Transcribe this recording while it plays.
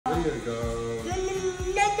you go.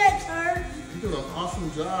 You're doing an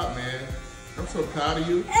awesome job, man. I'm so proud of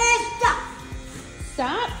you. Stop.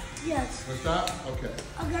 Stop? Yes. Wanna stop? Okay.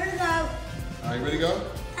 I'm gonna go. All right, you ready to go?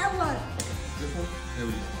 That one. This one? There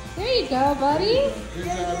we go. There you go, buddy. Good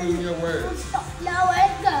job using your words. Stop. Now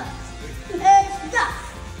let's go. Stop.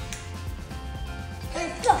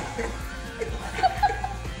 Stop.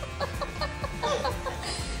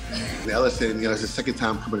 Ellison, it's the second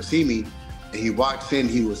time coming to see me, and he walks in,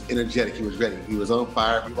 he was energetic, he was ready, he was on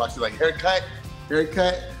fire. He walks in like, haircut.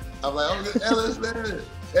 I'm like, oh, this Ellis, man.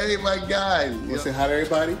 Hey, my guy. You want to say hi to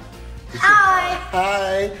everybody? Hi.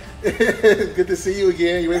 Hi. Good to see you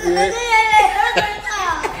again. You ready for it?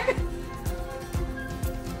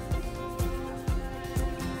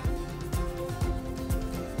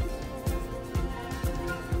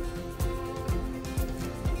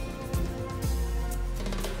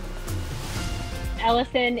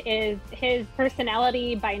 Ellison his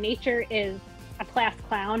personality by nature is a class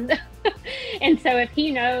clown. And so if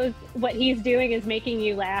he knows what he's doing is making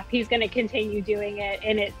you laugh, he's going to continue doing it.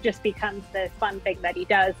 And it just becomes this fun thing that he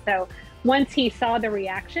does. So once he saw the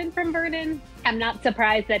reaction from Vernon, I'm not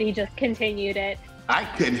surprised that he just continued it. I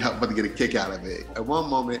couldn't help but to get a kick out of it. At one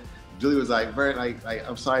moment, Julie was like, Vernon,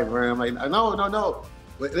 I'm sorry, Vernon. I'm like, no.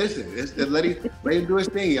 But listen, let him do his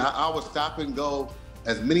thing. I will stop and go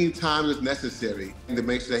as many times as necessary to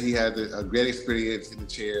make sure that he has a great experience in the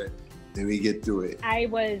chair and we get through it. I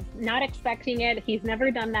was not expecting it. He's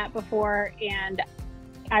never done that before. And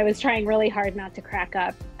I was trying really hard not to crack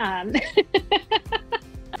up. Stop.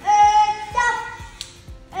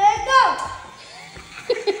 Go.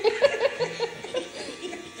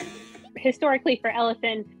 Historically for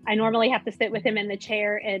Ellison, I normally have to sit with him in the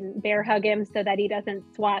chair and bear hug him so that he doesn't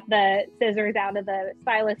swat the scissors out of the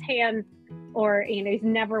stylist's hands, or he's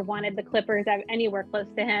never wanted the clippers anywhere close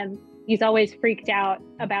to him. He's always freaked out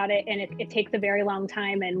about it, and it takes a very long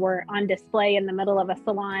time, and we're on display in the middle of a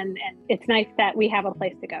salon, and it's nice that we have a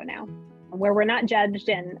place to go now where we're not judged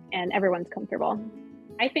and everyone's comfortable.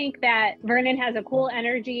 I think that Vernon has a cool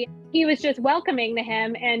energy. He was just welcoming to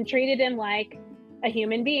him and treated him like a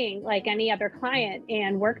human being, like any other client,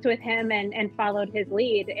 and worked with him and followed his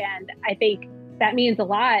lead. And I think that means a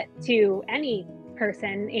lot to any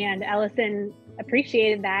person, and Ellison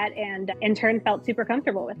appreciated that and in turn felt super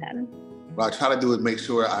comfortable with him. What I try to do is make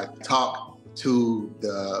sure I talk to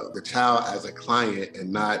the child as a client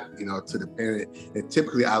and not, to the parent. And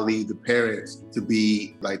typically I leave the parents to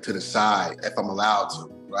be like to the side if I'm allowed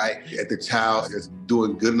to, right? If the child is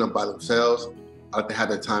doing good enough by themselves, I like to have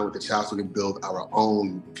that time with the child so we can build our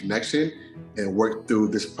own connection and work through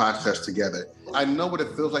this process together. I know what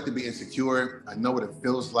it feels like to be insecure. I know what it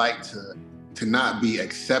feels like to not be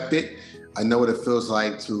accepted. I know what it feels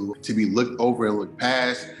like to be looked over and looked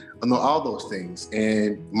past. I know all those things.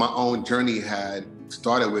 And my own journey had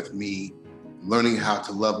started with me learning how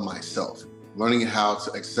to love myself, learning how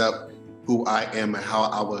to accept who I am and how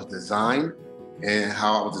I was designed and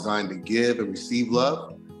how I was designed to give and receive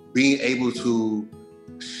love. Being able to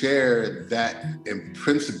share that in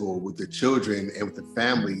principle with the children and with the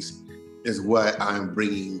families is what I'm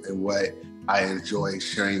bringing and what I enjoy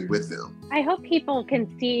sharing with them. I hope people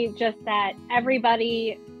can see just that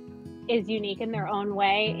everybody is unique in their own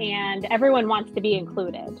way and everyone wants to be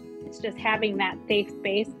included. It's just having that safe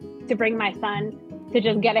space to bring my son to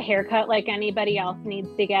just get a haircut like anybody else needs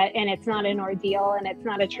to get, and it's not an ordeal and it's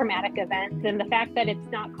not a traumatic event. And the fact that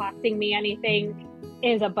it's not costing me anything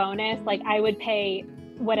is a bonus. Like, I would pay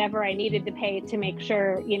whatever I needed to pay to make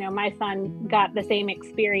sure, my son got the same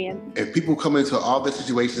experience. If people come into all the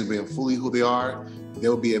situations being fully who they are,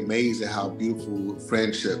 they'll be amazed at how beautiful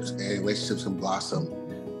friendships and relationships can blossom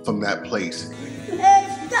from that place.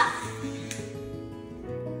 Stop.